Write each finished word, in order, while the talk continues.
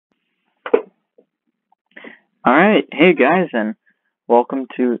All right. Hey guys, and welcome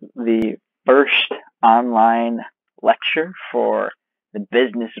to the first online lecture for the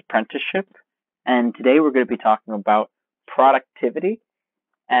business apprenticeship. And today we're going to be talking about productivity.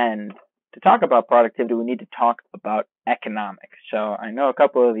 And to talk about productivity, we need to talk about economics. So I know a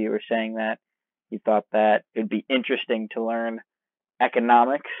couple of you were saying that you thought that it'd be interesting to learn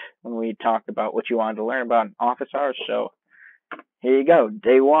economics when we talked about what you wanted to learn about in office hours. So here you go,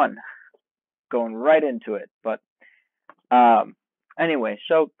 day one, going right into it. But Um, anyway,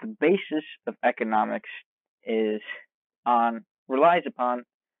 so the basis of economics is relies upon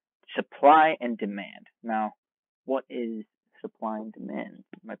supply and demand. Now, what is supply and demand?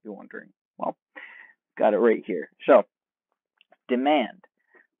 You might be wondering. Well, got it right here. So, demand,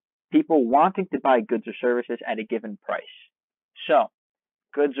 people wanting to buy goods or services at a given price. So,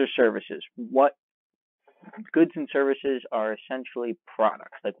 goods or services. What goods and services are essentially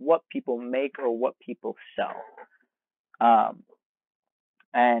products, like what people make or what people sell. Um,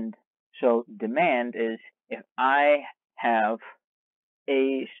 And so demand is if I have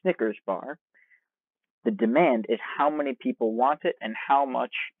a Snickers bar, the demand is how many people want it and how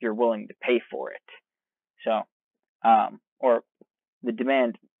much you're willing to pay for it. So, or the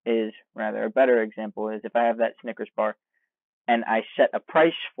demand is rather a better example is if I have that Snickers bar and I set a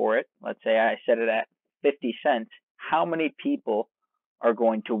price for it, let's say I set it at 50 cents, how many people are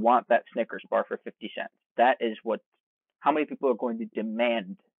going to want that Snickers bar for 50 cents? That is how many people are going to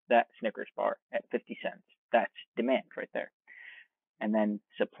demand that Snickers bar at 50 cents? That's demand right there. And then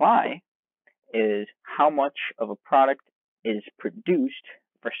supply is how much of a product is produced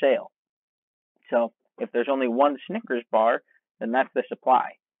for sale. So if there's only one Snickers bar, then that's the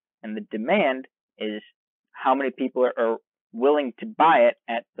supply. And the demand is how many people are willing to buy it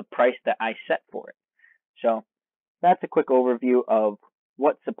at the price that I set for it. So that's a quick overview of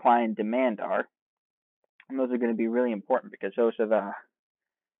what supply and demand are. And those are going to be really important because those are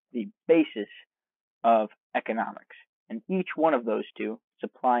the basis of economics. And each one of those two,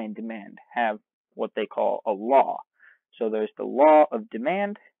 supply and demand, have what they call a law. So there's the law of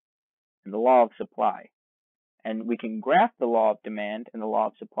demand and the law of supply. And we can graph the law of demand and the law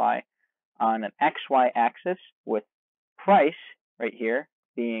of supply on an XY axis with price right here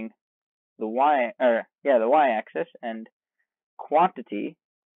being the Y axis and quantity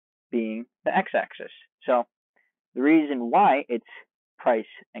being the X axis. So the reason why it's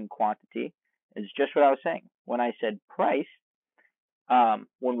price and quantity is just what I was saying. When I said price,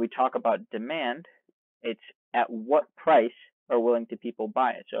 when we talk about demand, it's at what price are willing to people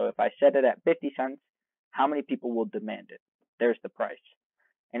buy it. So if I set it at 50 cents, how many people will demand it? There's the price.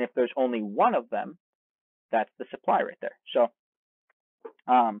 And if there's only one of them, that's the supply right there. So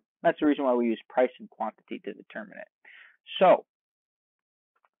that's the reason why we use price and quantity to determine it. So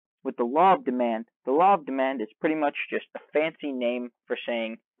with the law of demand is pretty much just a fancy name for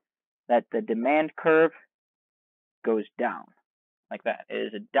saying that the demand curve goes down like that. It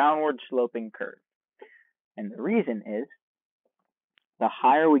is a downward sloping curve. And the reason is the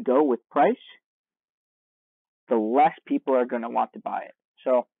higher we go with price, the less people are going to want to buy it.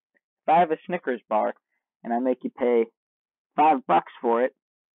 So if I have a Snickers bar and I make you pay $5 for it,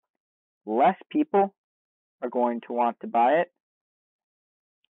 less people are going to want to buy it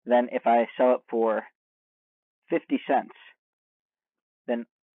than if I sell it for 50 cents. Then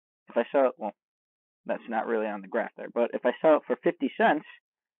if I sell it, well, that's not really on the graph there, but if I sell it for 50 cents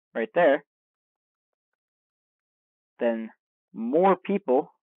right there, then more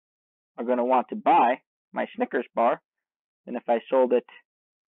people are going to want to buy my Snickers bar than if I sold it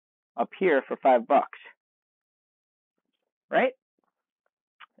up here for $5, right?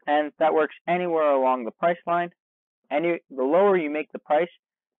 And that works anywhere along the price line. The lower you make the price,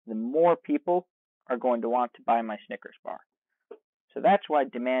 the more people are going to want to buy my Snickers bar. So that's why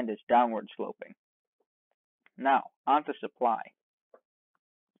demand is downward sloping. Now, onto supply.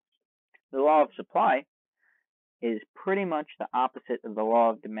 The law of supply is pretty much the opposite of the law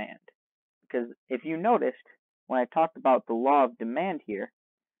of demand. Because if you noticed, when I talked about the law of demand here,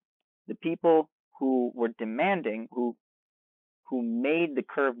 the people who were demanding, who made the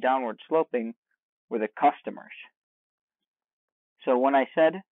curve downward sloping, were the customers. So when I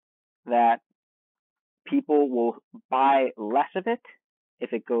said that people will buy less of it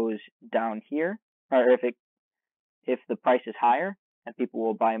if it goes down here, or if the price is higher, and people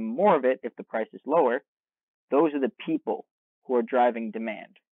will buy more of it if the price is lower, those are the people who are driving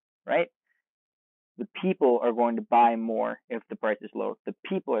demand, right? The people are going to buy more if the price is lower. The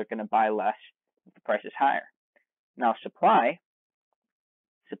people are going to buy less if the price is higher. Now, supply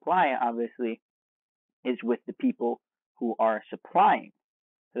obviously is with the people who are supplying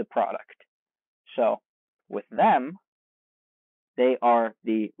the product. So with them, they are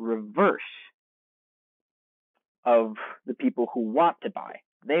the reverse of the people who want to buy.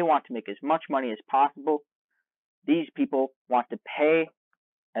 They want to make as much money as possible. These people want to pay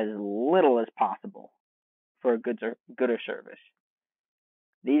as little as possible for a good or service.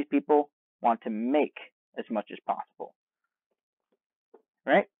 These people want to make as much as possible,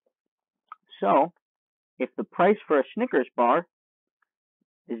 right? So if the price for a Snickers bar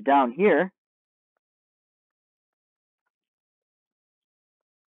is down here,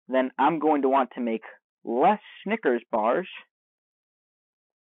 then I'm going to want to make less Snickers bars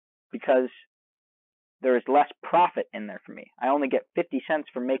because there is less profit in there for me. I only get 50 cents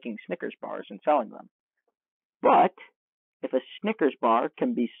for making Snickers bars and selling them. But if a Snickers bar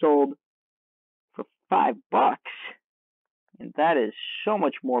can be sold for $5, and that is so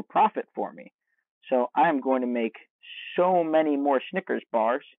much more profit for me. So I'm going to make so many more Snickers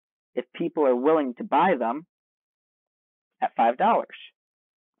bars if people are willing to buy them at $5.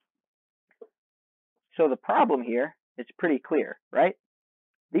 So the problem here is pretty clear, right?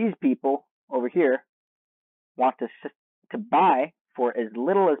 These people over here want to buy for as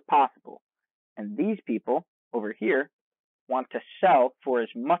little as possible, and these people over here want to sell for as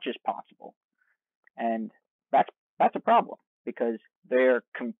much as possible. And that's a problem because they're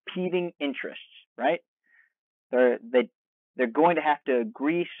competing interests, right? They're going to have to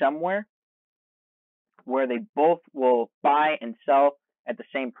agree somewhere where they both will buy and sell at the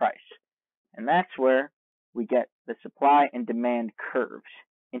same price. And that's where we get the supply and demand curves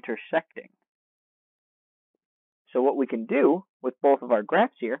intersecting. So what we can do with both of our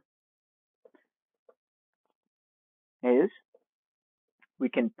graphs here is we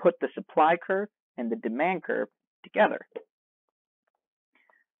can put the supply curve and the demand curve together.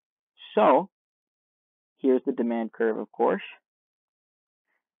 So here's the demand curve, of course,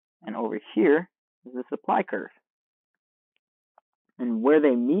 and over here is the supply curve. And where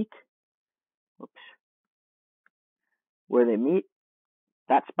they meet,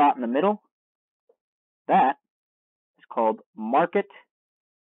 that spot in the middle, that is called market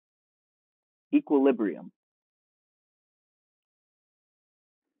equilibrium.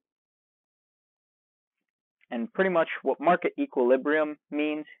 And pretty much what market equilibrium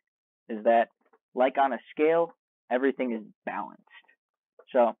means is that, like on a scale, everything is balanced.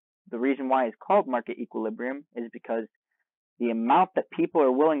 So the reason why it's called market equilibrium is because the amount that people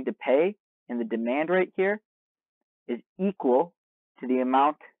are willing to pay in the demand right here is equal to the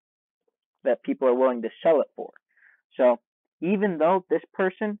amount that people are willing to sell it for. So even though this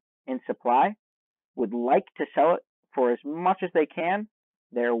person in supply would like to sell it for as much as they can,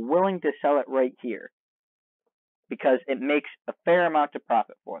 they're willing to sell it right here because it makes a fair amount of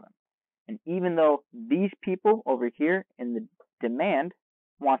profit for them. And even though these people over here in the demand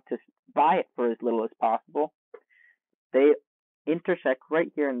want to buy it for as little as possible, they intersect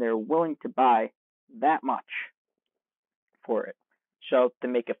right here and they're willing to buy that much for it. So to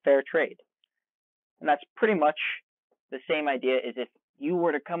make a fair trade. And that's pretty much the same idea as if you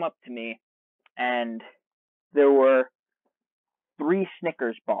were to come up to me and there were 3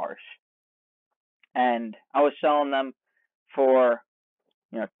 Snickers bars and I was selling them for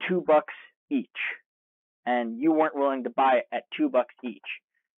 $2 each, and you weren't willing to buy it at $2 each.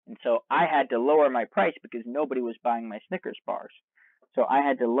 And so I had to lower my price because nobody was buying my Snickers bars. So I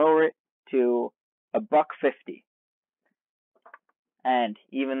had to lower it to $1.50. And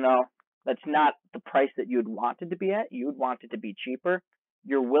even though that's not the price that you'd want it to be at, you'd want it to be cheaper,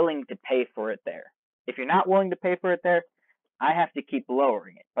 you're willing to pay for it there. If you're not willing to pay for it there, I have to keep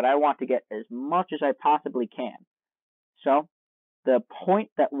lowering it, but I want to get as much as I possibly can. So the point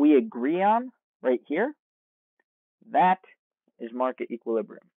that we agree on right here, that is market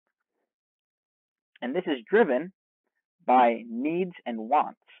equilibrium. And this is driven by needs and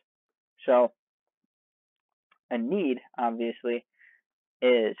wants. So a need, obviously,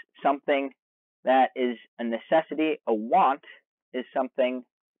 is something that is a necessity. A want is something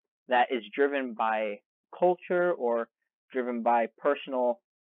that is driven by culture or driven by personal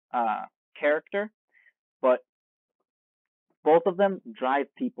character, but both of them drive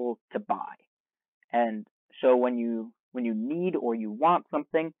people to buy. And so when you need or you want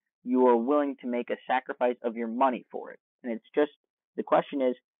something, you are willing to make a sacrifice of your money for it. And it's just, the question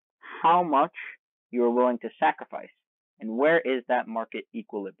is how much you are willing to sacrifice, and where is that market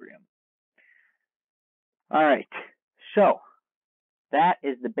equilibrium? All right, so that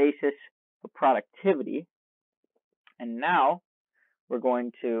is the basis for productivity. And now we're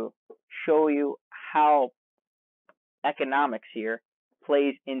going to show you how economics here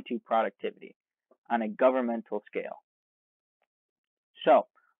plays into productivity on a governmental scale. So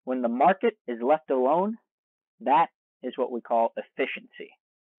when the market is left alone, That is what we call efficiency.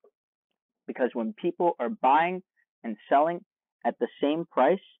 Because when people are buying and selling at the same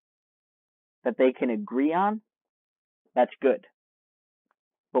price that they can agree on, that's good.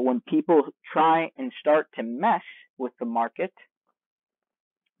 But when people try and start to mess with the market,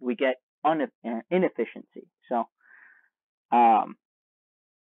 we get inefficiency. So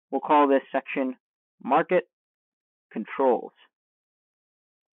we'll call this section market controls.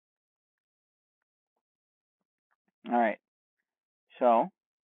 All right. So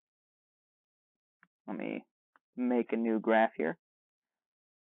let me make a new graph here.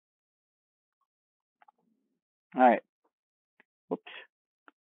 All right. Whoops.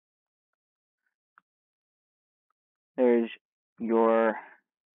 There's your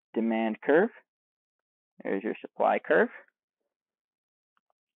demand curve. There's your supply curve.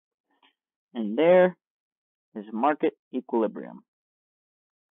 And there is market equilibrium.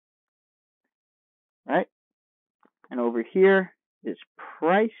 Right? And over here is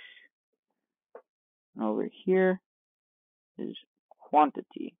price. And over here is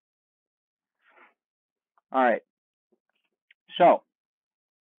quantity. All right. So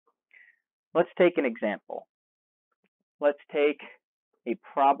let's take an example. Let's take a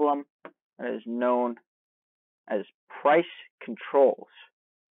problem that is known as price controls.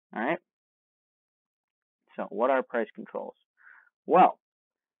 All right. So what are price controls? Well,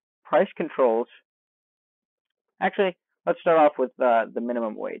 price controls. Actually, let's start off with the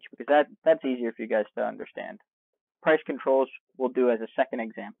minimum wage, because that's easier for you guys to understand. Price controls we'll do as a second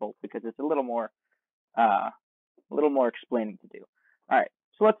example because it's a little more explaining to do. All right.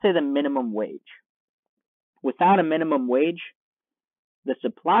 So let's say the minimum wage. Without a minimum wage, the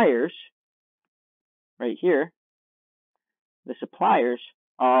suppliers, right here, the suppliers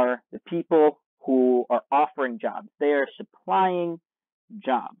are the people who are offering jobs. They are supplying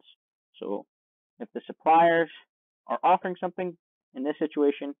jobs. So if the suppliers are offering something, in this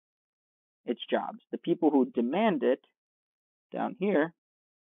situation, it's jobs. The people who demand it down here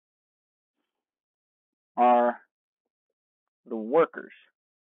are the workers.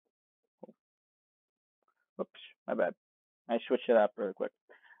 Oops, my bad. I switched it up really quick.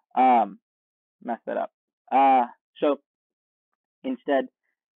 Messed that up. So instead,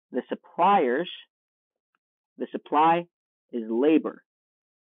 the suppliers, the supply is labor.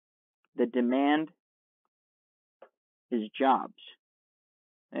 The demand is jobs.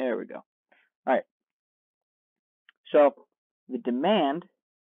 There we go. All right. So the demand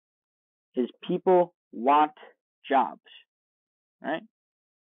is people want jobs, right?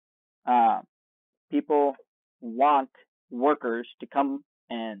 People want workers to come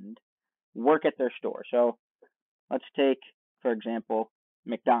and work at their store. So let's take, for example,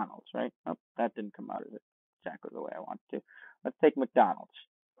 McDonald's, right? Oh, that didn't come out of it exactly the way I want to. Let's take McDonald's.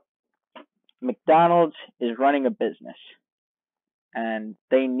 McDonald's is running a business, and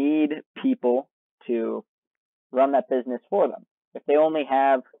they need people to run that business for them. If they only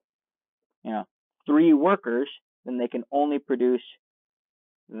have, 3 workers, then they can only produce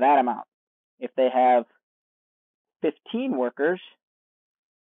that amount. If they have 15 workers,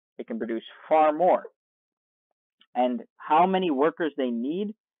 they can produce far more. And how many workers they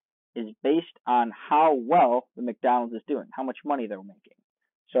need is based on how well the McDonald's is doing, how much money they're making.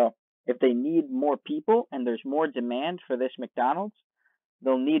 So if they need more people and there's more demand for this McDonald's,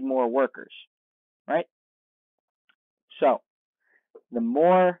 they'll need more workers, right? So the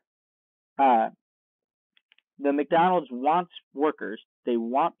more the McDonald's wants workers, they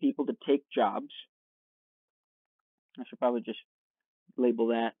want people to take jobs. I should probably just label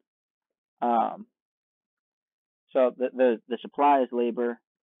that. So the supply is labor,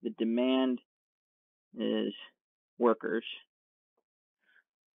 the demand is workers.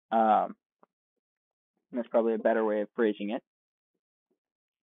 That's probably a better way of phrasing it.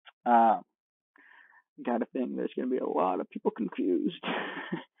 Gotta think there's gonna be a lot of people confused.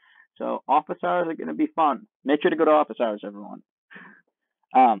 So office hours are gonna be fun. Make sure to go to office hours, everyone.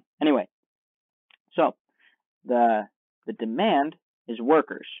 Anyway, so the demand is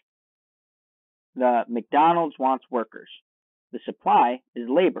workers. The McDonald's wants workers. The supply is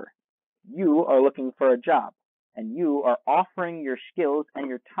labor. You are looking for a job, and you are offering your skills and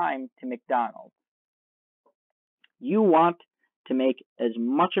your time to McDonald's. You want to make as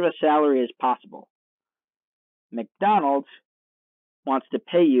much of a salary as possible. McDonald's wants to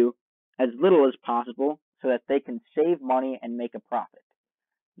pay you as little as possible so that they can save money and make a profit.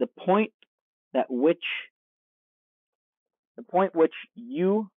 The point which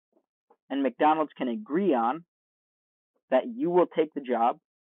you and McDonald's can agree on that you will take the job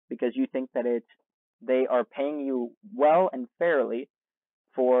because you think that they are paying you well and fairly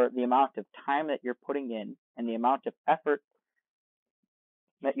for the amount of time that you're putting in and the amount of effort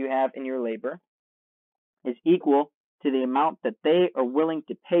that you have in your labor is equal to the amount that they are willing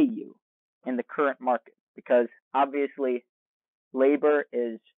to pay you in the current market, because obviously labor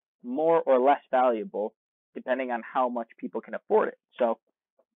is more or less valuable depending on how much people can afford it. So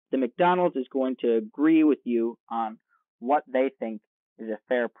the McDonald's is going to agree with you on what they think is a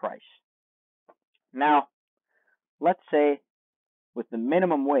fair price. Now, let's say with the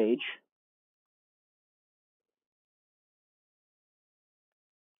minimum wage,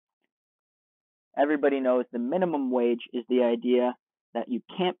 everybody knows the minimum wage is the idea that you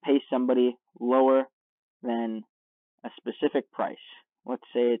can't pay somebody lower than a specific price. Let's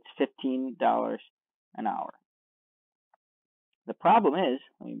say it's $15 an hour. The problem is,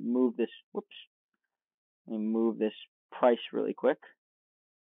 let me move this price really quick.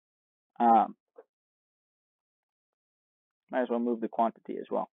 Might as well move the quantity as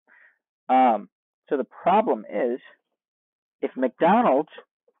well. So the problem is, if McDonald's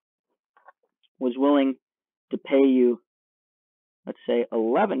was willing to pay you, let's say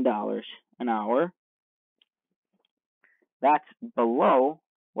 $11 an hour, that's below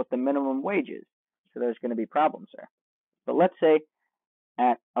what the minimum wage is. So there's going to be problems there. But let's say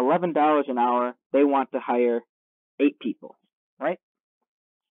at $11 an hour, they want to hire 8 people, right?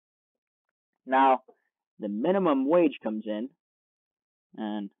 Now, the minimum wage comes in,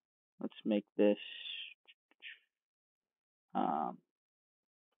 and let's make this, you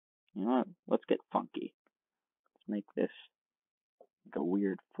know what, let's get funky. Let's make this like a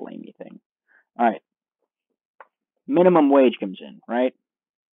weird flamey thing. All right, minimum wage comes in, right?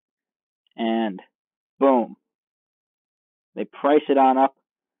 And boom, they price it on up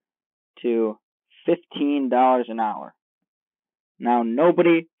to $15 an hour. Now,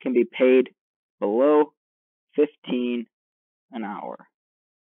 nobody can be paid below $15 an hour.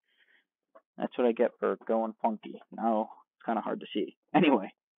 That's what I get for going funky. Now, it's kind of hard to see.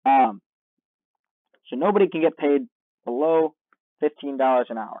 Anyway, so nobody can get paid below $15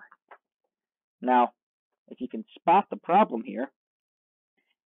 an hour. Now, if you can spot the problem here,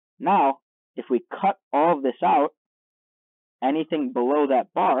 now, if we cut all of this out, anything below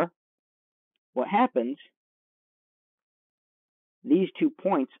that bar, what happens, these 2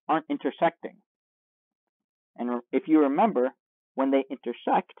 points aren't intersecting. And if you remember, when they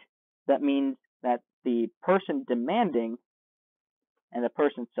intersect, that means that the person demanding and the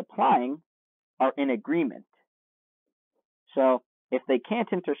person supplying are in agreement. So if they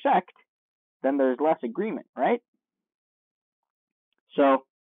can't intersect, then there's less agreement, right? So,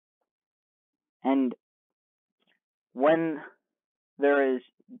 and when there is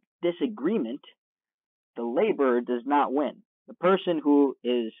disagreement, the laborer does not win. The person who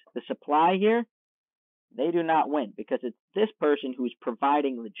is the supply here, they do not win, because it's this person who's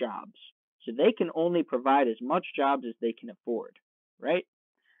providing the jobs. So they can only provide as much jobs as they can afford, right?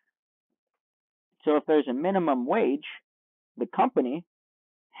 So if there's a minimum wage, the company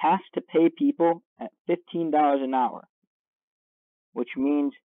has to pay people at $15 an hour, which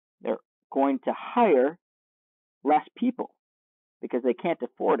means they're going to hire less people because they can't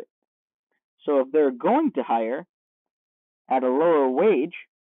afford it. So if they're going to hire at a lower wage,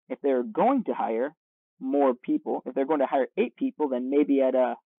 if they're going to hire more people, if they're going to hire 8 people, then maybe at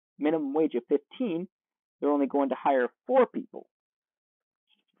a minimum wage of 15, they're only going to hire 4 people.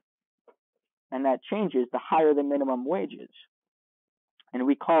 And that changes the higher the minimum wage is. And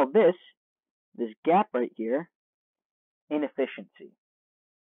we call this gap right here, inefficiency,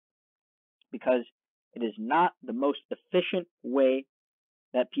 because it is not the most efficient way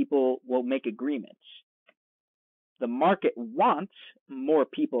that people will make agreements. The market wants more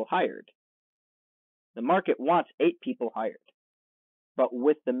people hired. The market wants 8 people hired. But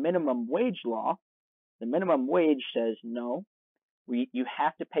with the minimum wage law, the minimum wage says, no, you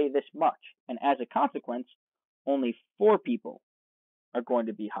have to pay this much. And as a consequence, only 4 people are going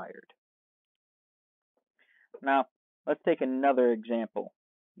to be hired. Now, let's take another example,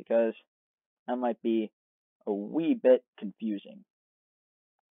 because that might be a wee bit confusing.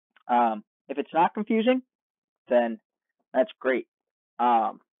 If it's not confusing, then that's great.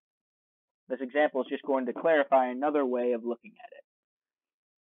 This example is just going to clarify another way of looking at it.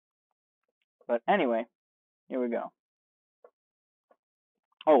 But anyway, here we go.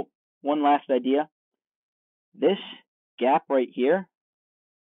 Oh, one last idea. This gap right here,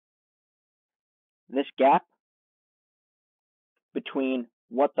 this gap between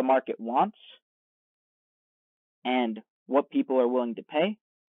what the market wants and what people are willing to pay,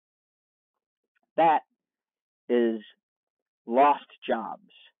 that is lost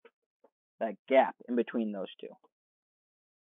jobs, that gap in between those two.